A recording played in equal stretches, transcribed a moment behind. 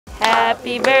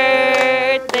Happy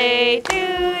birthday to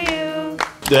you.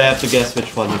 Do I have to guess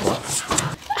which one you bought?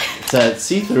 It's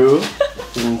see-through.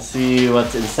 You can see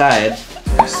what's inside.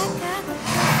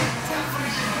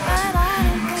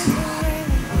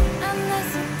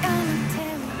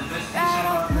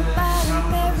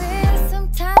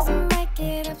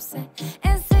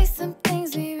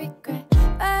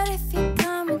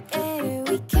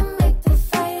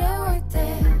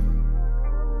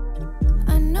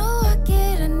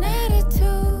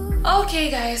 Okay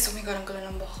guys, oh my god, ang gulo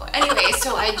ng buhok ko. Anyway,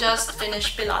 so I just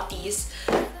finished Pilates.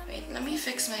 Wait, let me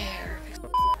fix my hair.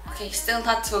 Okay, still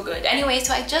not so good. Anyway,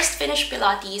 so I just finished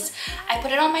Pilates. I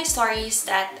put it on my stories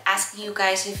that asking you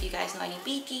guys if you guys know any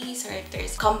PTs or if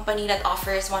there's a company that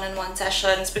offers one-on-one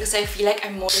sessions, because I feel like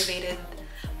I'm motivated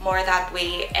more that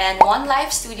way. And one live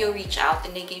studio reached out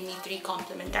and they gave me 3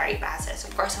 complimentary passes.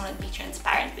 Of course, I want to be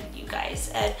transparent with you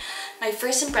guys. And my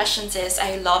first impressions is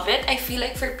I love it. I feel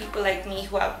like for people like me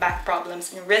who have back problems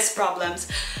and wrist problems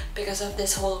because of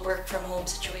this whole work from home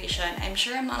situation, I'm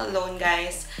sure I'm not alone,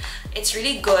 guys. It's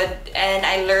really good. And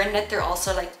I learned that they're also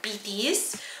like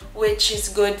PTs, which is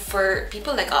good for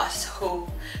people like us who,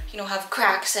 you know, have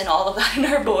cracks and all of that in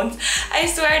our bones. I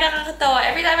swear, nakakatawa.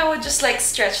 Every time I would just like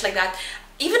stretch like that,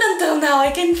 even until now, I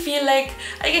can feel like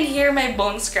I can hear my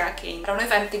bones cracking. I don't know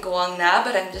if I'm tiguang na,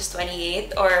 but I'm just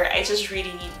 28, or I just really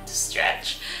need to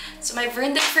stretch. So my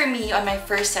verdict for me on my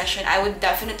first session, I would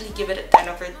definitely give it a 10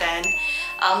 over 10.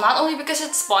 Not only because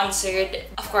it's sponsored,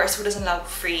 of course, who doesn't love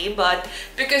free, but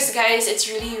because guys, it's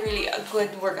really a good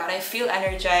workout. I feel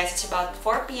energized. It's about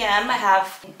 4 p.m. I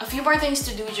have a few more things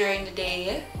to do during the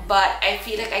day, but I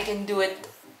feel like I can do it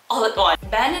all at once.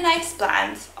 Ben and I's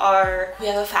plans are we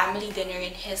have a family dinner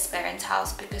in his parents'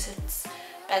 house because it's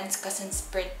Ben's cousin's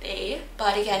birthday.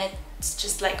 But again, it's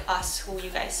just like us who you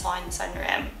guys saw in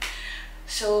Sunrem.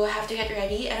 So I have to get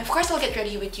ready, and of course I'll get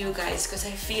ready with you guys because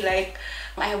I feel like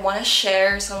I want to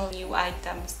share some of new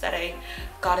items that I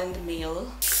got in the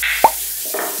mail.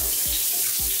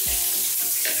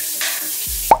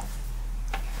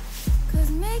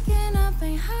 Cause making up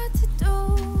ain't hard to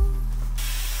do.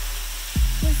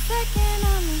 The second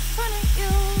I'm in front of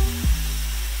you,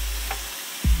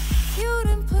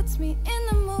 feuding puts me in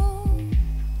the mood,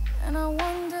 and I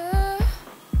wonder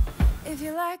if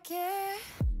you like it.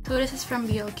 So this is from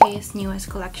BLK's newest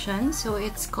collection. So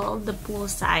it's called the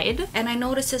Poolside, and I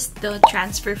noticed it's the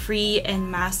transfer free and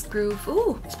mask proof.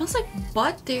 Ooh, it smells like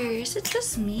butter. Is it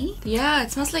just me? Yeah,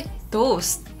 it smells like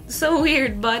toast. So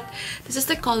weird, but this is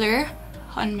the color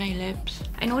on my lips.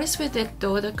 I noticed with it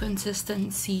though, the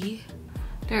consistency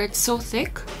there, it's so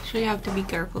thick, so you have to be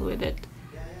careful with it.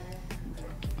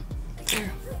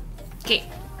 There. Okay,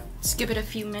 let's give it a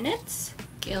few minutes.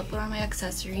 Okay, I'll put on my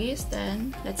accessories,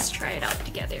 then let's try it out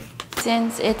together.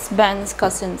 Since it's Ben's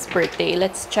cousin's birthday,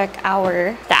 let's check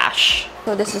our stash.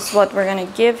 So this is what we're gonna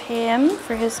give him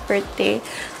for his birthday.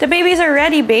 The babies are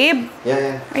ready, babe.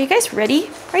 Yeah. Are you guys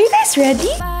ready? Are you guys ready?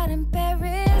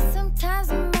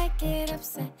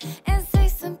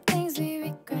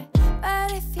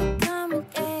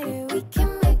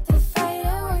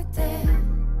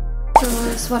 So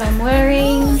this is what I'm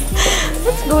wearing.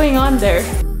 What's going on there?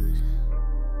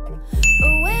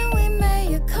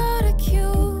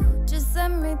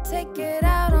 Take it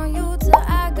out on you till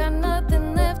I got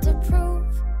nothing left to prove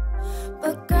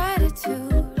but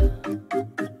gratitude.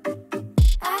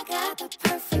 I got the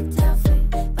perfect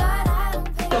outfit, but I don't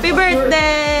pay. Happy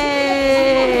birthday!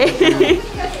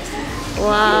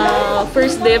 Wow,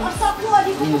 first dibs.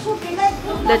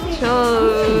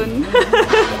 Lechon.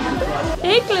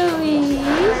 Hey, Chloe.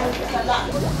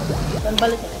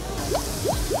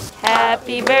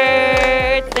 Happy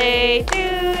birthday to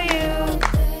you.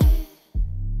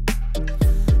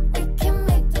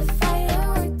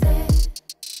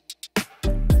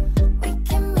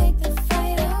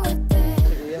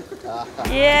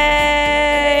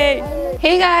 Yay!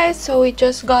 Hey guys, so we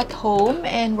just got home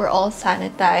and we're all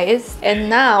sanitized. And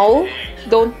now,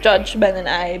 don't judge Ben and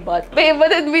I, but babe, what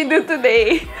did we do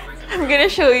today? I'm gonna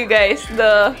show you guys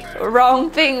the wrong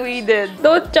thing we did.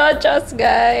 Don't judge us,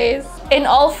 guys. In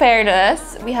all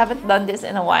fairness, we haven't done this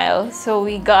in a while. So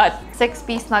we got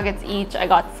 6-piece nuggets each. I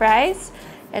got fries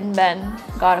and Ben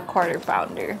got a quarter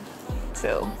pounder.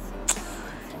 So,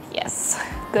 yes,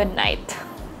 good night.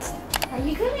 Are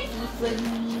you gonna eat with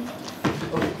me?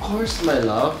 Of course, my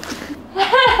love. Babe!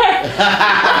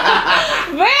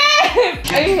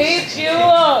 I hate you!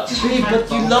 Babe,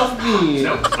 but you love me.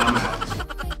 Nope, I'm out.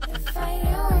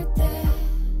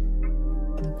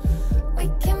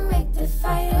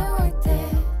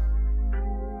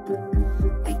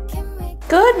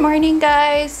 Good morning,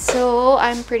 guys. So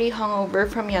I'm pretty hungover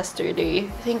from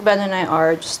yesterday. I think Ben and I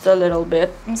are just a little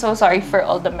bit. I'm so sorry for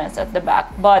all the mess at the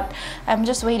back, but I'm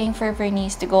just waiting for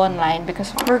Vernice to go online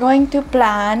because we're going to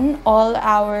plan all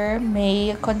our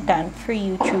May content for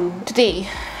YouTube today.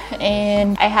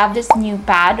 And I have this new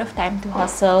pad of Time to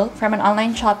Hustle from an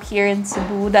online shop here in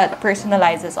Cebu that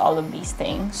personalizes all of these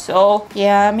things. So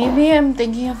yeah, maybe I'm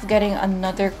thinking of getting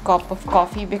another cup of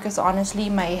coffee because honestly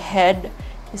my head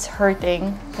is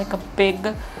hurting like a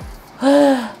big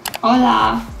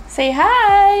Hola. Say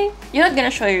hi. You're not gonna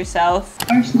show yourself. Of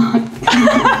course not.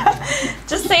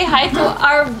 Just say hi to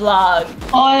our vlog.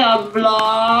 Hola,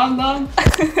 vlog.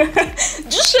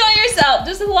 Just show yourself.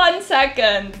 Just 1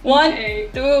 second. 1, Okay.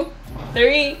 2,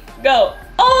 3, go.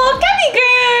 Oh, Kabi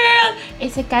girl!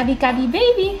 It's a Kabi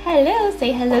baby. Hello.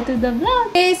 Say hello to the vlog.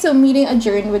 Okay, so meeting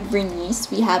adjourned with Bernice.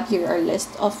 We have here our list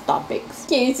of topics.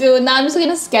 Okay, so now I'm just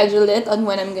gonna schedule it on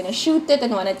when I'm gonna shoot it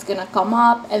and when it's gonna come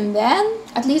up. And then,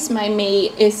 at least my May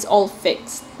is all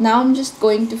fixed. Now I'm just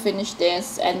going to finish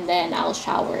this and then I'll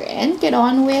shower and get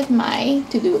on with my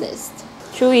to-do list.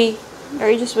 Chewy, are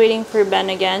you just waiting for Ben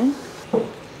again?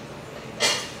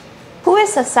 Who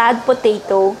is a sad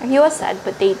potato? Are you a sad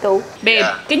potato? Babe,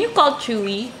 Yeah. can you call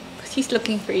Chewy? Because he's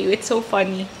looking for you. It's so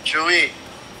funny. Chewy.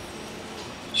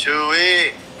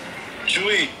 Chewy.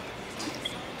 Chewy.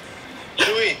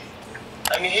 Chewy.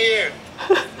 I'm here.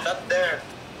 Not there.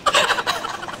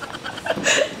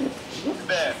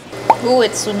 There. Oh,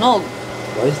 it's sunog.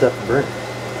 Why is that burnt?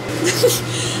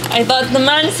 I thought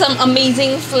naman some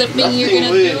amazing flipping you're gonna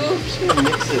do. Just gonna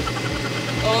mix it.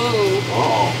 Oh.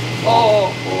 Oh. Oh.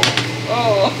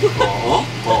 Oh. Oh.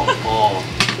 Oh. Oh. Oh.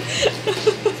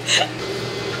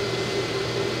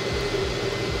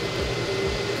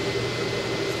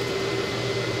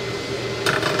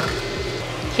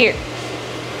 Here.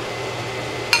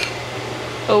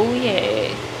 Oh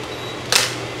yeah.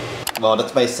 Wow,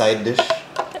 that's my side dish.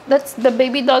 That's the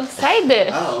baby dog side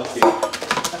dish. Oh, okay.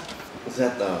 Is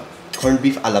that corned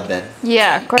beef a la Ben?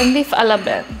 Yeah, corned beef a la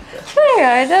Ben. Where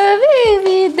are the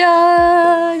baby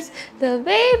dogs? The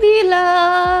baby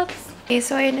loves. Okay,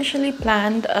 so I initially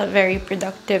planned a very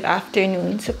productive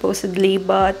afternoon, supposedly,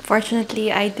 but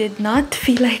fortunately, I did not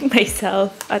feel like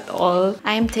myself at all.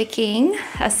 I'm taking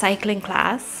a cycling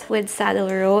class with Saddle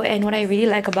Row, and what I really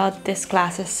like about this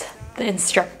class is the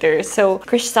instructor. So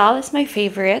Crystal is my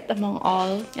favorite among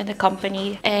all in the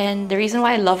company, and the reason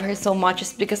why I love her so much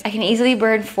is because I can easily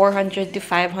burn 400 to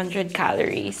 500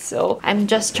 calories. So I'm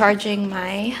just charging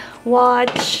my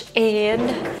watch,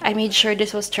 and I made sure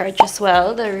this was charged as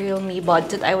well, the Real Me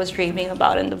Buds that I was raving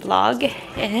about in the vlog,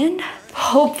 and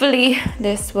hopefully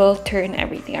this will turn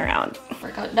everything around.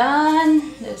 Workout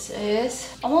done. This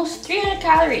is almost 300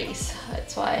 calories.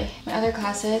 That's why my other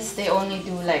classes, they only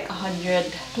do like 100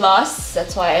 plus.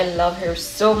 That's why I love her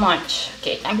so much.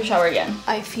 Okay, time to shower again.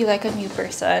 I feel like a new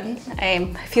person.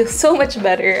 I feel so much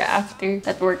better after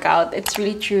that workout. It's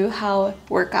really true how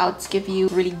workouts give you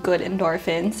really good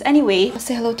endorphins. Anyway, I'll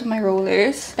say hello to my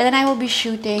rollers. And then I will be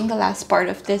shooting the last part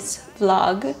of this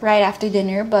vlog right after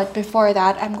dinner, but before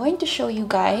that I'm going to show you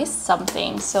guys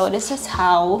something. So this is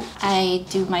how I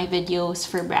do my videos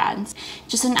for brands,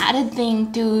 just an added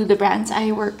thing to the brands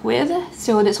I work with.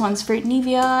 So this one's for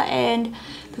Nivea, and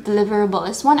the deliverable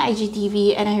is one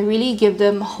IGTV, and I really give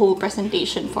them a whole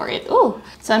presentation for it. Oh,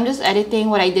 so I'm just editing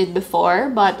what I did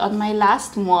before, but on my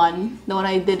last one, the one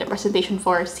I did a presentation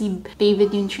for, si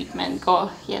David yung treatment ko.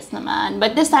 Yes naman.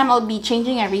 But this time I'll be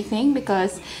changing everything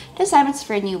because this time it's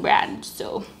for a new brand.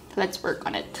 So let's work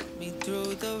on it.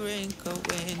 Through the wrinkle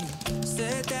when you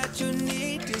said that you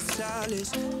need this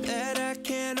solace that I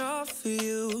can't offer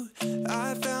you.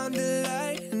 I found the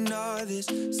light in all this,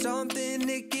 something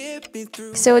to get me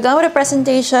through. So done with the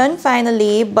presentation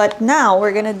finally, but now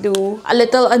we're gonna do a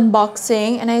little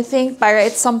unboxing, and I think para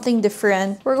it's something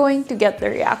different. We're going to get the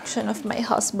reaction of my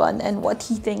husband and what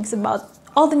he thinks about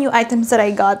all the new items that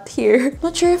I got here.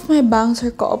 Not sure if my bangs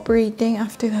are cooperating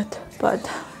after that, but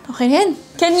okay din.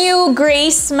 Can you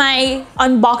grace my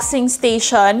unboxing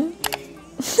station?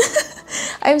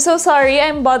 I'm so sorry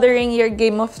I'm bothering your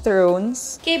Game of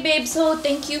Thrones. Okay, babe, so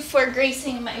thank you for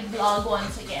gracing my vlog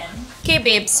once again. Okay,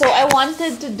 babe, so I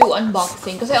wanted to do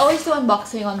unboxing because I always do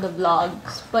unboxing on the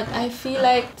vlogs, but I feel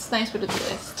like it's nice with a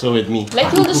twist. So with me.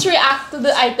 Like, you'll just react to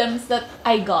the items that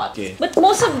I got. Okay. But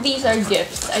most of these are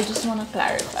gifts. I just want to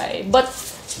clarify. But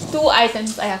 2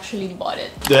 items I actually bought it.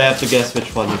 Do I have to guess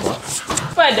which one you bought?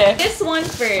 Pwede. This one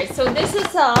first. So this is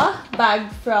a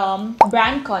bag from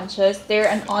Brand Conscious.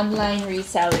 They're an online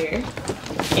reseller.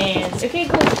 And okay,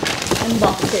 go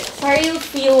unbox it. How you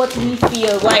feel what we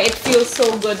feel? Why it feels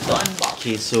so good to unbox?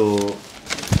 Okay, so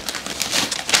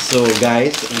So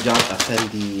guys, we got a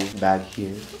Fendi bag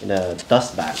here in a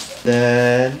dust bag.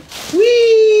 Then,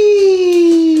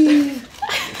 whee!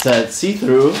 It's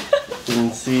see-through. You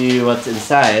can see what's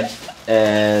inside.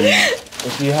 And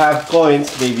if you have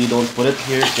coins, maybe don't put it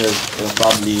here because it'll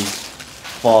probably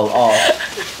fall off.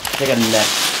 It's like a net,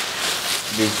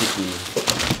 basically.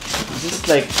 This is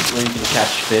like where you can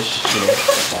catch fish, you know, like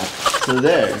that. So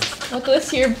there. What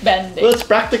was your bending? Well, it's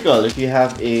practical. If you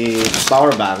have a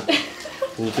power bank,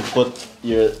 you can put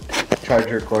your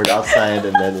charger cord outside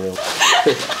and then you'll...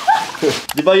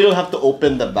 Diba, you don't have to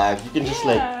open the bag. You can just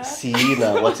like see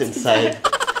na what's inside.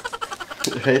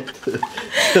 Right?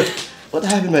 What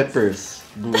happened in my purse?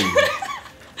 Boom.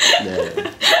 There.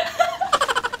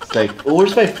 It's like, oh,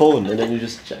 where's my phone? And then you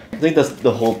just check. I think that's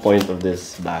the whole point of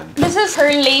this bag. This is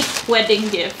her late wedding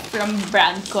gift from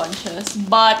Brand Conscious,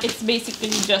 but it's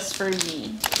basically just for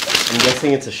me. I'm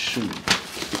guessing it's a shoe.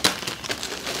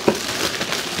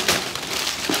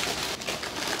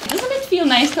 Doesn't it feel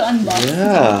nice to unbox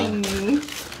something new?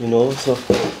 You know, so...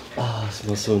 Ah, it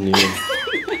smells so new.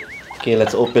 Okay,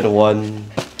 let's open one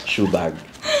shoe bag.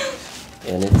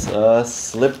 And it's a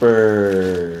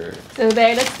slipper. So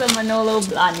there, that's the Manolo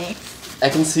Blahnik. I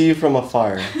can see you from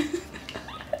afar.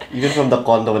 Even from the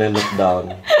condo when I look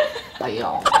down.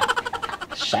 Ayong.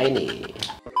 Shiny.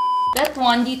 That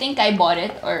one, do you think I bought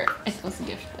it or it was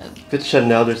gifted? If it's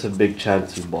Chanel, there's a big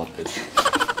chance you bought it.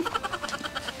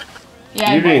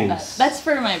 Yeah, Earrings. I bought that. That's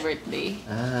for my birthday.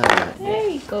 Ah. There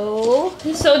we go.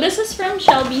 So this is from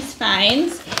Shelby's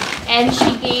Finds. And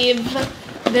she gave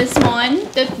this one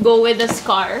to go with the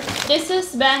scarf. This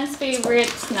is Ben's favorite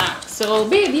snack. So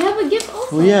babe, you have a gift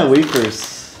also. Oh yeah,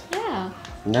 wafers. Yeah.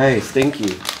 Nice, thank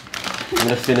you. I'm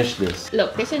gonna finish this.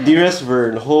 Look, there's a... Dearest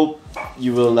Vern, hope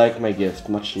you will like my gift.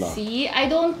 Much love. See, I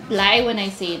don't lie when I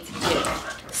say it's a gift.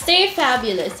 Stay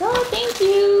fabulous. Oh, thank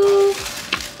you.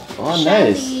 Oh, Shelby.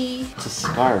 nice. It's a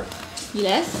scarf.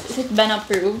 Yes, is it Ben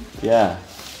approved? Yeah.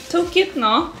 So cute,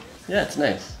 no? Yeah, it's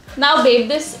nice. Now, babe,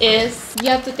 this is... You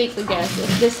have to take the guess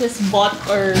if this is bought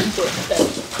or gifted.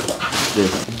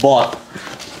 This. Bought.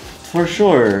 For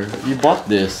sure. You bought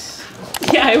this.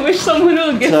 Yeah, I wish someone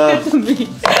will gift it to me.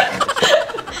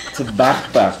 It's a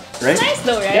backpack, right? It's nice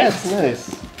though, right? Yeah, it's nice.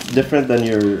 Different than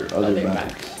your other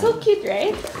bag. So cute,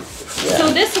 right? Yeah.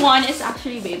 So this one is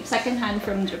actually, babe, secondhand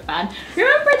from Japan.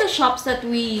 Remember the shops that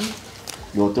we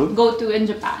Go to in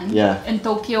Japan? Yeah. In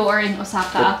Tokyo or in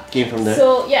Osaka? It came from there?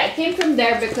 So yeah, it came from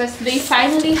there because they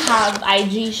finally have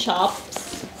IG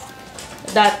shops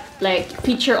that like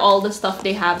feature all the stuff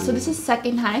they have. So this is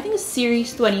secondhand. I think it's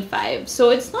series 25. So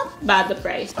it's not bad the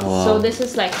price. Oh, wow. So this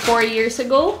is like 4 years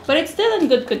ago, but it's still in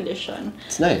good condition.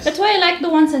 It's nice. That's why I like the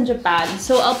ones in Japan.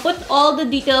 So I'll put all the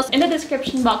details in the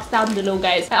description box down below,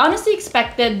 guys. I honestly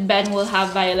expected Ben will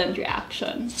have violent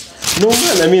reaction. No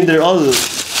man, I mean they're all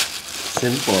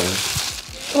simple.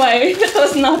 Why? That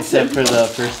was not Except simple. for the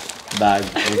first bag.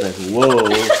 I was like,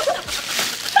 whoa.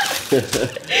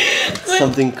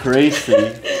 Something crazy.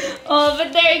 Oh,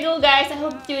 but there you go, guys. I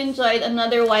hope you enjoyed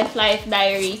another Wife Life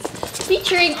Diaries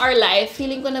featuring our life.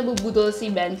 Feeling ko nabubudol si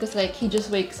Ben because like he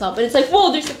just wakes up and it's like, whoa,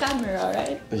 there's a camera,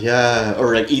 right? Yeah,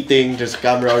 or like eating, there's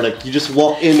camera, or like you just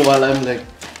walk in while I'm like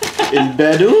in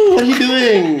bed. Ooh, what are you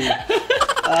doing? Yeah.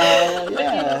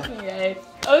 Right.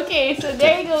 Okay, so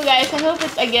there you go, guys. I hope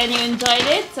that again you enjoyed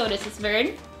it. So this is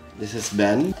Vern. This is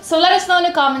Ben. So let us know in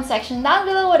the comment section down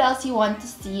below what else you want to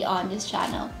see on this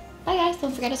channel. Bye guys,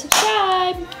 don't forget to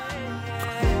subscribe!